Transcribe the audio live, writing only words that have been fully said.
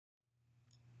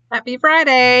Happy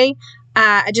Friday.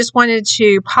 I just wanted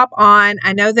to pop on.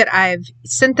 I know that I've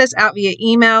sent this out via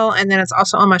email and then it's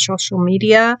also on my social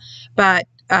media, but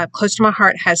Close to My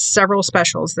Heart has several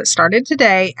specials that started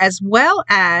today, as well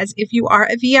as if you are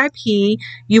a VIP,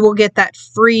 you will get that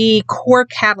free core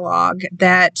catalog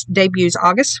that debuts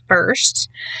August 1st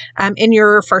in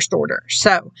your first order.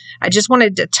 So I just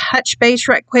wanted to touch base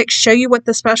right quick, show you what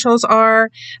the specials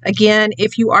are. Again,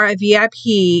 if you are a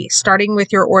VIP, starting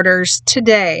with your orders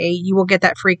today, you will get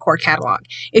that free core catalog.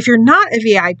 If you're not a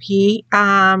VIP,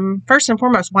 first and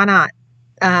foremost, why not?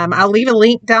 I'll leave a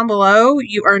link down below.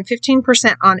 You earn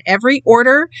 15% on every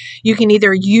order. You can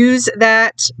either use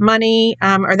that money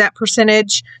or that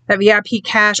percentage, that VIP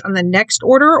cash on the next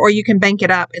order, or you can bank it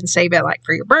up and save it like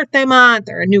for your birthday month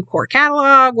or a new core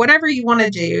catalog, whatever you want to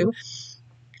do.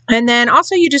 And then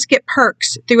also you just get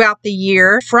perks throughout the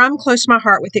year from Close to My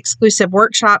Heart with exclusive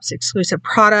workshops, exclusive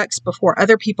products before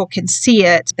other people can see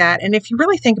it. And if you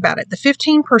really think about it, the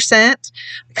 15%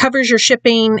 covers your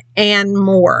shipping and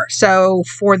more. So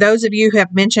for those of you who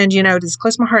have mentioned, does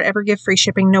Close to My Heart ever give free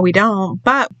shipping? No, we don't,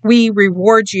 but we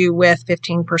reward you with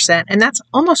 15%. And that's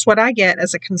almost what I get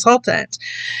as a consultant.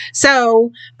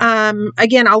 So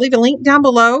again, I'll leave a link down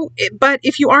below, but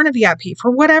if you aren't a VIP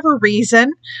for whatever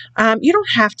reason, you don't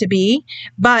have to be,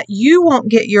 but you won't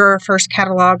get your first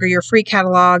catalog or your free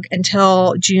catalog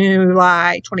until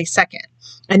July 22nd.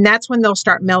 And that's when they'll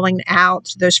start mailing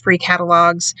out those free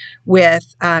catalogs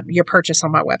with your purchase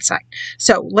on my website.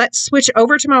 So let's switch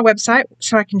over to my website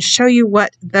so I can show you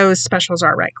what those specials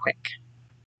are right quick.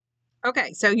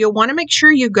 Okay, so you'll want to make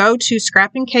sure you go to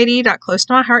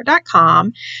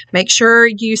scrappinkaty.closetomyheart.com. Make sure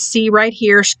you see right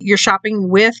here you're shopping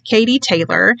with Katie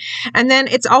Taylor. And then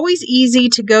it's always easy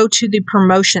to go to the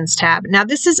promotions tab. Now,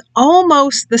 this is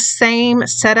almost the same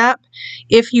setup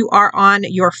if you are on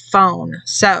your phone.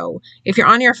 So if you're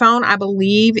on your phone, I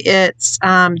believe it's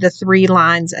the 3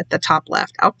 lines at the top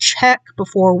left. I'll check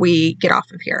before we get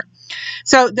off of here.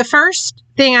 So the first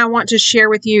thing I want to share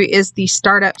with you is the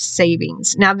startup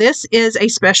savings. Now, this is a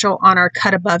special on our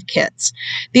cut above kits.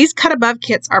 These cut above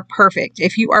kits are perfect.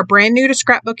 If you are brand new to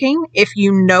scrapbooking, if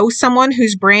you know someone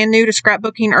who's brand new to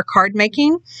scrapbooking or card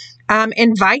making,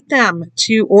 invite them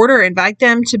to order, invite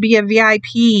them to be a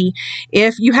VIP.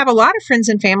 If you have a lot of friends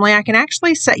and family, I can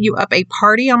actually set you up a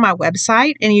party on my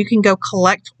website and you can go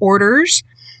collect orders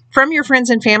from your friends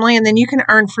and family, and then you can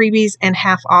earn freebies and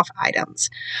half off items.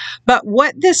 But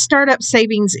what this startup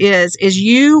savings is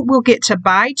you will get to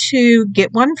buy 2,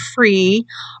 get 1 free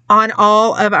on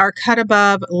all of our cut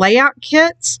above layout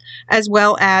kits, as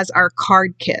well as our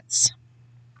card kits.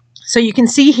 So you can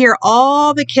see here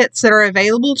all the kits that are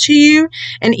available to you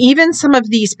and even some of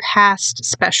these past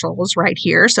specials right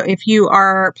here. So if you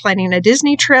are planning a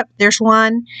Disney trip, there's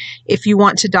one. If you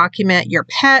want to document your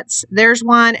pets, there's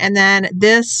one. And then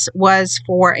this was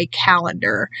for a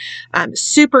calendar.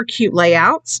 Super cute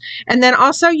layouts. And then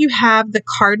also you have the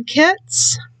card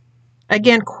kits.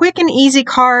 Again, quick and easy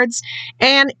cards.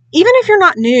 And even if you're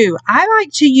not new, I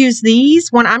like to use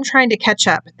these when I'm trying to catch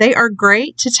up. They are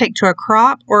great to take to a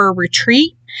crop or a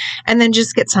retreat and then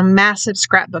just get some massive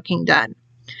scrapbooking done.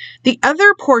 The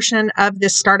other portion of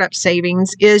this startup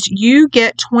savings is you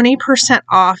get 20%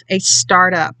 off a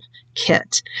startup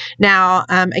kit. Now,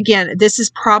 again, this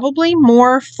is probably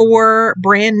more for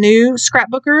brand new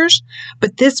scrapbookers,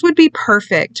 but this would be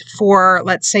perfect for,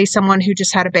 let's say, someone who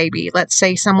just had a baby. Let's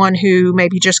say someone who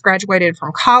maybe just graduated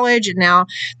from college and now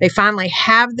they finally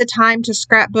have the time to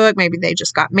scrapbook. Maybe they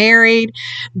just got married.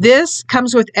 This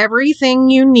comes with everything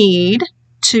you need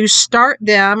to start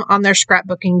them on their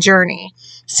scrapbooking journey.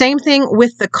 Same thing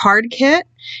with the card kit.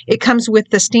 It comes with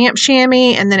the stamp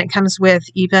chamois, and then it comes with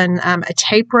even a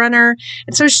tape runner.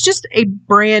 And so it's just a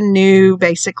brand new,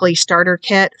 basically, starter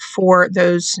kit for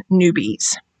those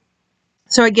newbies.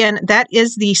 So again, that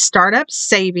is the startup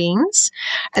savings.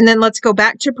 And then let's go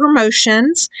back to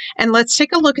promotions and let's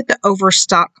take a look at the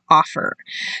overstock offer.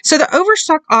 So the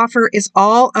overstock offer is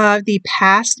all of the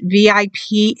past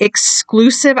VIP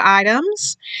exclusive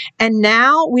items. And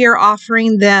now we are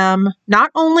offering them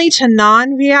not only to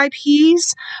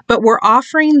non-VIPs, but we're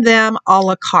offering them a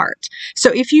la carte.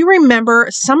 So if you remember,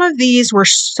 some of these were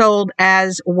sold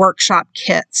as workshop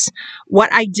kits.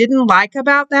 What I didn't like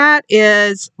about that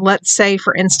is, let's say,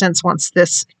 for instance, once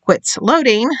this quits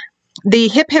loading, the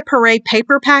Hip Hip Hooray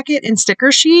paper packet and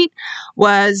sticker sheet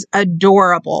was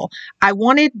adorable. I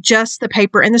wanted just the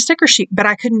paper and the sticker sheet, but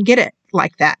I couldn't get it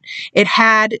like that. It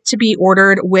had to be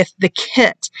ordered with the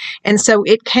kit. And so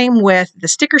it came with the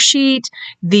sticker sheet,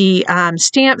 the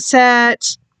stamp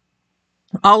set,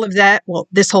 all of that, well,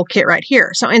 this whole kit right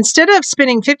here. So instead of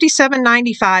spending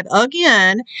 $57.95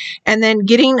 again and then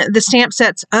getting the stamp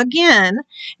sets again,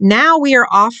 now we are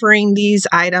offering these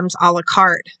items a la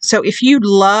carte. So if you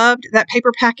loved that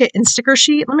paper packet and sticker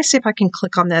sheet, let me see if I can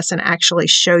click on this and actually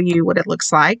show you what it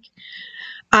looks like.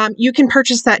 You can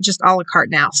purchase that just a la carte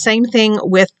now. Same thing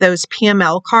with those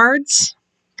PML cards.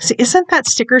 See, isn't that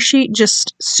sticker sheet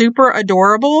just super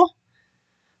adorable?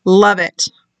 Love it.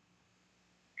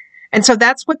 And so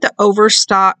that's what the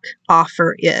overstock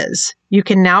offer is. You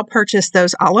can now purchase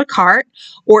those a la carte,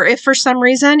 or if for some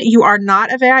reason you are not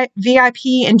a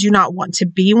VIP and do not want to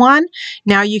be one,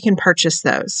 now you can purchase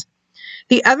those.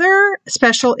 The other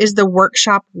special is the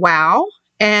Workshop Wow,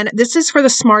 and this is for the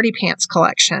Smarty Pants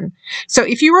collection. So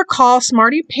if you recall,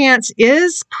 Smarty Pants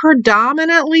is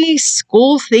predominantly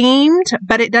school themed,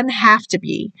 but it doesn't have to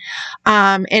be.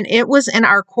 And it was in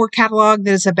our core catalog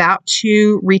that is about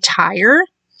to retire.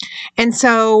 And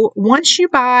so once you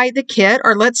buy the kit,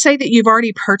 or let's say that you've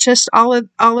already purchased all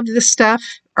of this stuff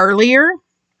earlier,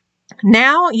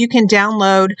 now you can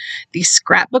download the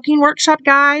Scrapbooking Workshop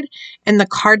Guide and the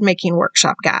Card Making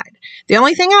Workshop Guide. The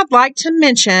only thing I'd like to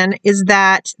mention is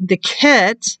that the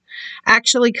kit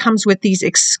actually comes with these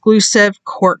exclusive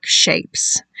cork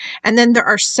shapes. And then there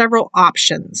are several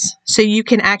options. So you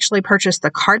can actually purchase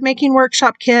the Card Making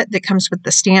Workshop kit that comes with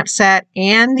the stamp set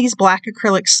and these black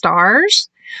acrylic stars,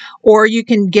 or you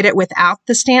can get it without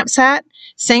the stamp set.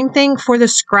 Same thing for the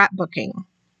scrapbooking.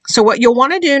 So what you'll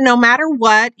want to do, no matter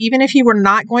what, even if you were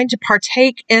not going to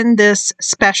partake in this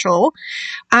special,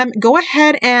 go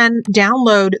ahead and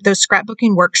download those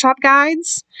scrapbooking workshop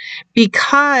guides,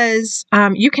 because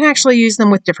you can actually use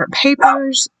them with different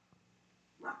papers.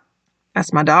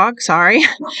 That's my dog, sorry.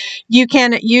 You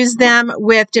can use them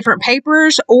with different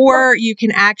papers, or you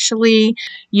can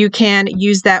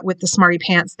use that with the Smarty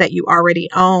Pants that you already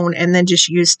own, and then just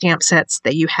use stamp sets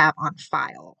that you have on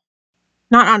file.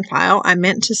 Not on file, I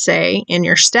meant to say in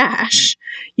your stash.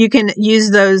 You can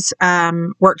use those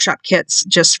workshop kits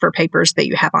just for papers that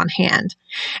you have on hand.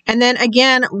 And then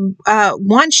again,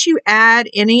 once you add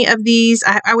any of these,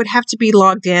 I would have to be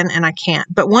logged in and I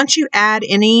can't. But once you add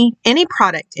any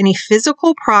product, any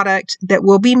physical product that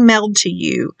will be mailed to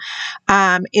you,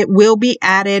 it will be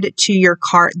added to your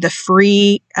cart, the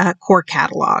free core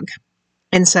catalog.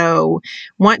 And so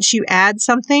once you add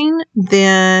something,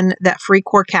 then that free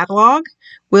core catalog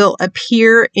will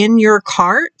appear in your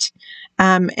cart,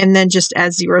 and then just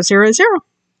add 000.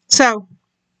 So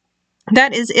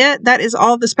that is it. That is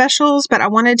all the specials, but I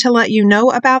wanted to let you know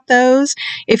about those.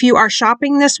 If you are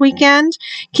shopping this weekend,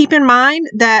 keep in mind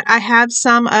that I have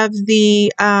some of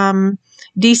the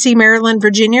DC, Maryland,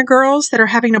 Virginia girls that are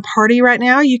having a party right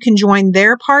now. You can join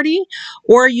their party,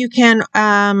 or you can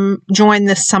join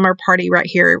this summer party right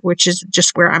here, which is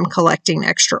just where I'm collecting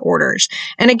extra orders.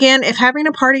 And again, if having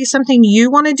a party is something you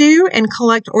want to do and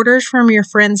collect orders from your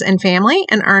friends and family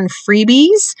and earn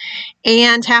freebies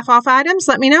and half off items,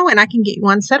 let me know and I can get you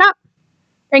one set up.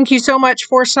 Thank you so much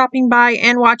for stopping by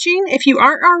and watching. If you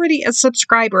aren't already a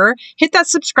subscriber, hit that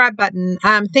subscribe button.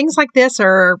 Things like this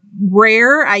are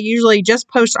rare. I usually just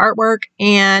post artwork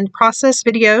and process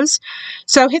videos.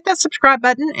 So hit that subscribe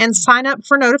button and sign up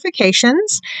for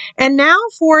notifications. And now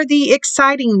for the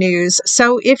exciting news.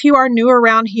 So if you are new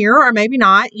around here, or maybe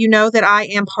not, you know that I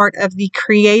am part of the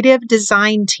creative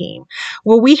design team.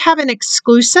 Well, we have an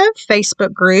exclusive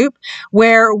Facebook group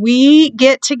where we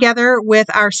get together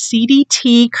with our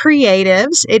CDT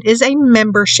creatives. It is a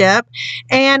membership,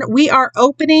 and we are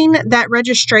opening that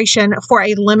registration for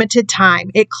a limited time.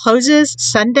 It closes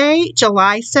Sunday,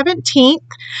 July 17th.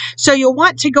 So you'll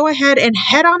want to go ahead and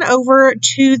head on over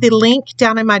to the link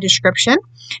down in my description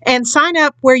and sign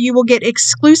up, where you will get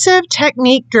exclusive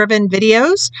technique-driven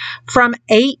videos from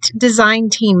 8 design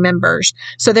team members.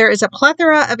 So there is a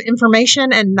plethora of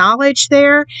information and knowledge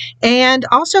there. And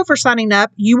also for signing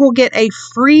up, you will get a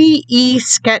free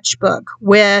e-sketchbook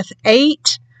with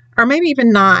 8 or maybe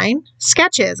even 9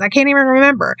 sketches. I can't even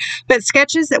remember, but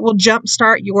sketches that will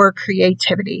jumpstart your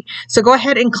creativity. So go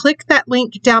ahead and click that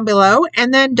link down below.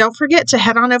 And then don't forget to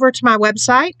head on over to my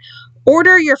website,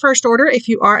 order your first order if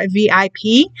you are a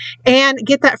VIP, and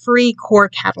get that free core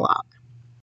catalog.